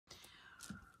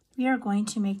We are going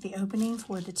to make the opening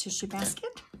for the tissue basket.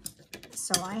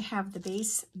 So I have the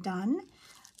base done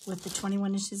with the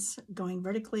 21 inches going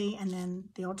vertically and then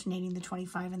the alternating the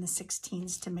 25 and the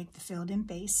 16s to make the filled in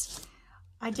base.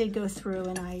 I did go through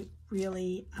and I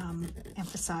really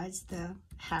emphasized the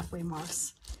halfway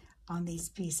marks on these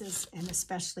pieces, and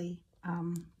especially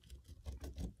a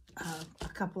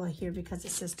couple of here because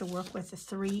it says to work with the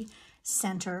 3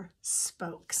 center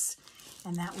spokes,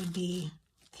 and that would be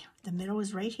the middle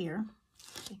is right here,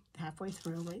 halfway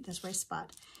through, right this right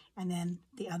spot, and then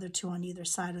the other 2 on either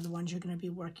side are the ones you're going to be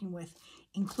working with,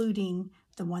 including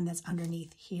the one that's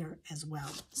underneath here as well.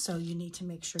 So you need to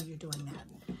make sure you're doing that.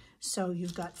 So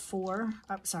you've got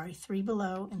 3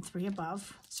 below and 3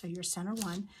 above. So your center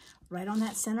one, right on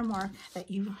that center mark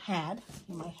that you had,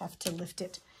 you might have to lift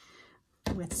it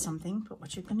with something, but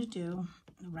what you're going to do,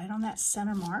 right on that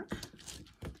center mark,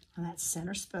 on that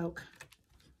center spoke,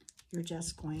 you're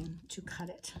just going to cut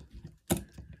it.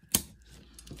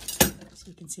 So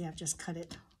you can see I've just cut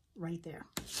it right there.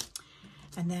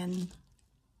 And then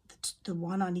the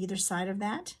one on either side of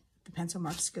that, the pencil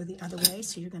marks go the other way,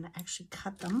 so you're going to actually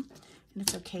cut them. And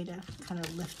it's okay to kind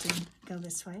of lift and go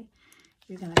this way.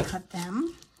 You're going to cut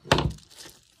them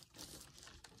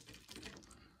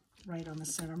right on the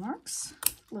center marks.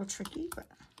 A little tricky, but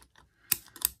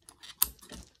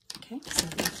okay, so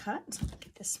I'm going to cut. Look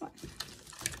at this one.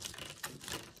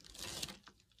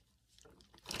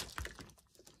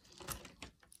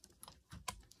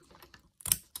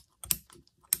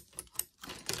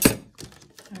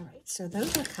 All right, so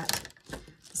those are cut.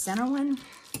 The center one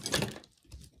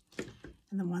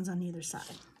and the ones on either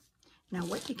side. Now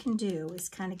what you can do is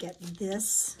kind of get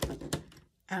this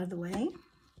out of the way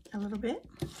a little bit,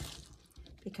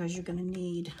 because you're going to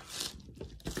need,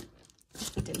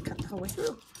 it didn't cut the whole way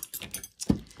through.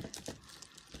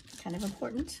 Kind of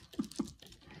important.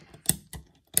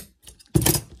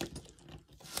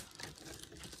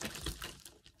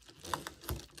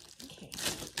 Okay,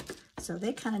 so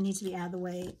they kind of need to be out of the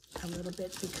way a little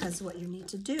bit, because what you need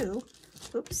to do,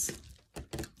 oops,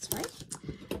 that's right,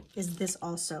 is this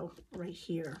also right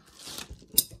here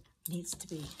needs to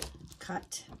be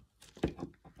cut.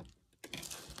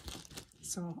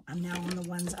 So I'm now on the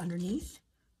ones underneath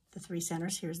the 3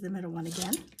 centers. Here's the middle one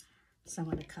again. So I'm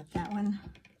going to cut that one,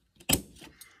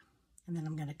 and then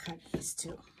I'm going to cut these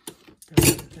 2.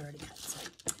 They're already cut. So.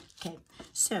 Okay,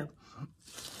 so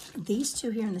these 2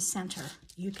 here in the center,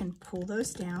 you can pull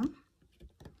those down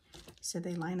so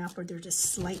they line up, or they're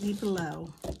just slightly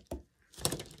below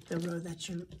the row that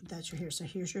you're here. So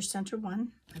here's your center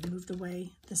one. I've moved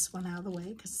away this one out of the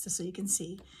way just so you can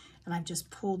see, and I've just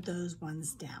pulled those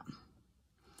ones down.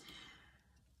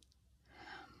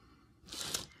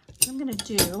 What I'm going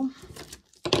to do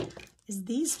is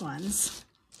these ones,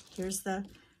 here's the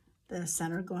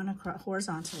center going across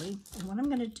horizontally, and what I'm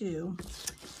going to do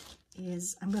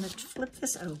is I'm going to flip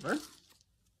this over,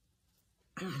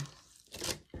 and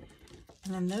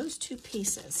then those 2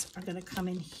 pieces are going to come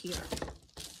in here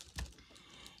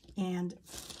and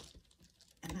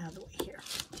out of the way here.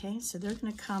 Okay, so they're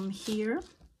going to come here.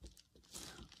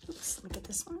 Oops, look at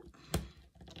this one,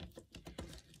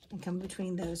 and come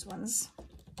between those ones.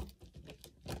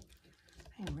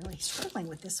 I'm really struggling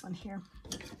with this one here.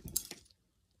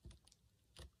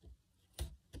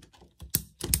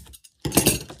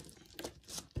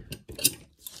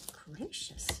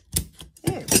 Gracious.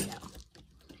 There we go.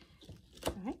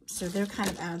 All right, so they're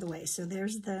kind of out of the way. So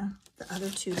there's the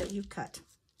other 2 that you cut.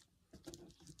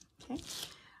 Okay,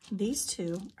 these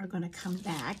 2 are going to come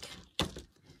back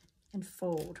and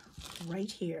fold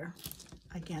right here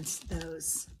against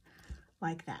those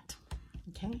like that.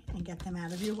 Okay, and get them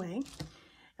out of your way.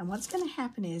 And what's going to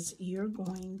happen is you're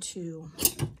going to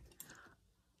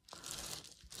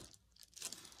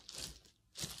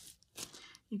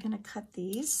cut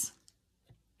these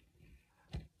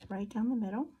right down the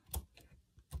middle,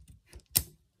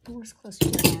 or as close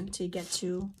as you can to get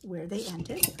to where they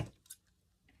ended.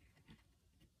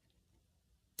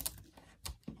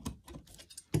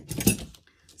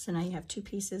 So now you have 2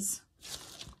 pieces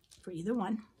for either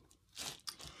one.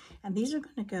 And these are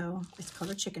going to go, it's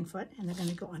called a chicken foot, and they're going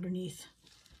to go underneath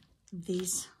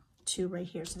these 2 right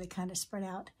here. So they kind of spread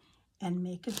out and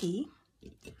make a V.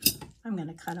 I'm going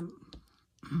to cut them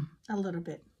a little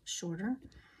bit shorter.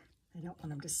 I don't want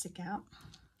them to stick out.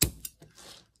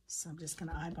 So I'm just going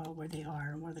to eyeball where they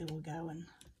are and where they will go and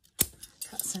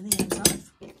cut some of the ends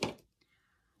off. And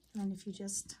then if you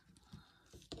just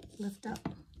lift up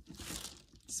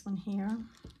this one here,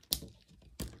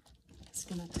 it's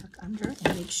going to tuck under,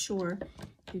 and make sure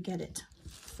you get it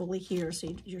fully here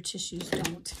so your tissues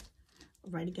don't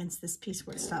right against this piece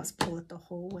where it stops. Pull it the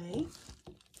whole way.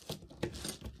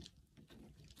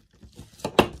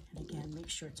 And again, make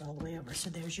sure it's all the way over. So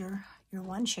there's your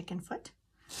one chicken foot.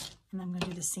 And I'm going to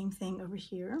do the same thing over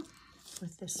here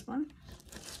with this one.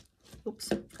 Oops,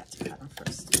 forgot to cut them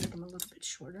first. Make them a little bit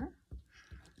shorter.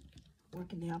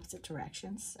 Work in the opposite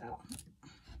direction, so.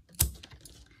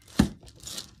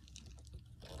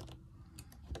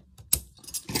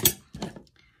 And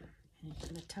you're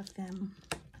going to tuck them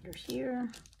under here.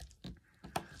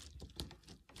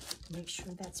 Make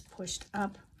sure that's pushed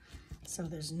up so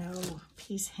there's no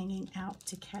piece hanging out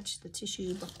to catch the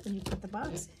tissue when you put the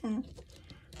box in.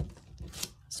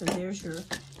 So there's your,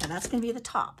 now that's going to be the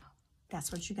top.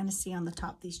 That's what you're going to see on the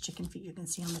top. These chicken feet you can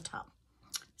see on the top.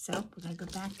 So we're going to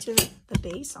go back to the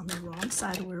base on the wrong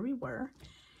side of where we were.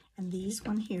 And these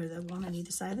one here, the one on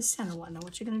either side of the center one. Now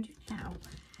what you're going to do now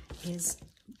is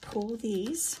pull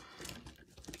these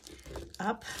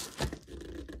up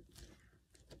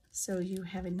so you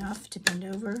have enough to bend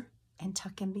over and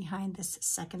tuck in behind this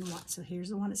second one. So here's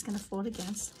the one it's going to fold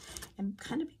against. And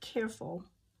kind of be careful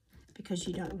because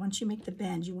you don't, once you make the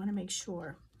bend, you want to make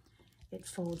sure it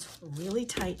folds really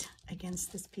tight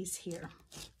against this piece here.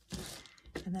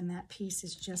 And then that piece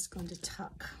is just going to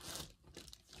tuck.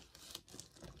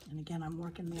 And again, I'm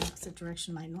working the opposite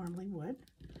direction I normally would.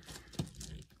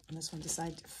 And this one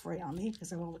decided to fray on me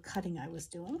because of all the cutting I was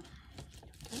doing.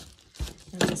 Okay.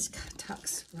 And it just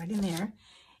tucks right in there.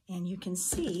 And you can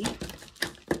see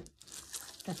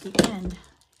that the end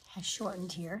has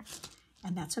shortened here.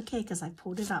 And that's okay because I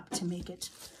pulled it up to make it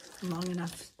long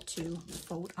enough to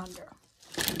fold under.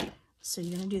 So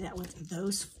you're going to do that with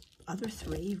those other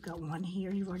three. You've got one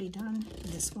here you've already done.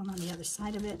 This one on the other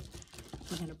side of it.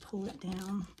 We're going to pull it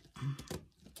down.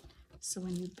 So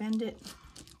when you bend it,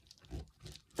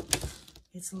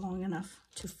 it's long enough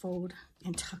to fold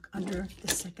and tuck under the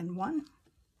second one.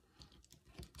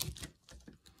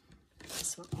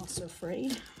 This one also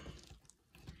frayed.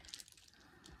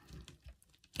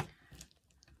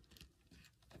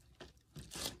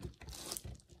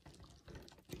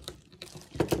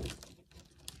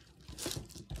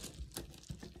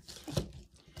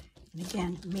 And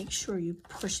again, make sure you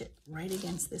push it right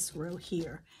against this row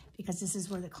here because this is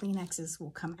where the Kleenexes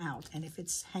will come out. And if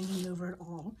it's hanging over at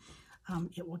all,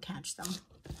 it will catch them.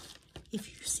 If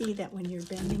you see that when you're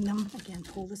bending them, again,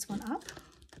 pull this one up.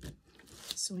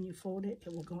 So when you fold it,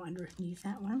 it will go underneath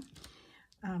that one.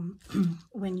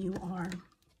 When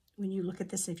you look at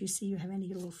this, if you see you have any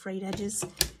little frayed edges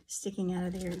sticking out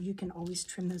of there, you can always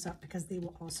trim those up because they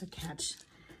will also catch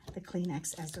the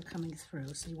Kleenex as they're coming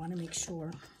through. So you want to make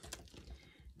sure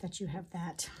that you have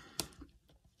that.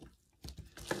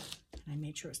 And I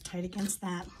made sure it's tight against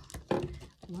that.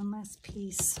 One last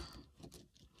piece.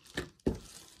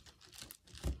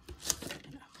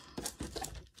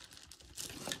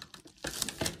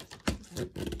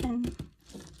 In,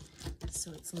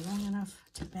 so it's long enough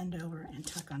to bend over and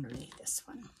tuck underneath this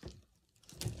one.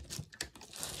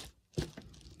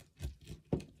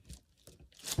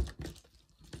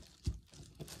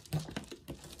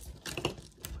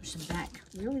 Push them back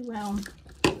really well.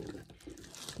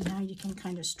 Now you can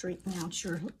kind of straighten out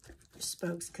your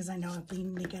spokes because I know I've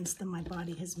leaned against them. My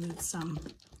body has moved some.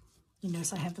 You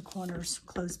notice I have the corners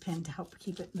clothespin to help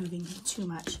keep it moving too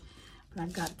much. But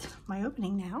I've got my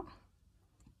opening now.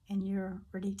 And you're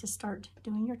ready to start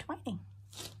doing your twining.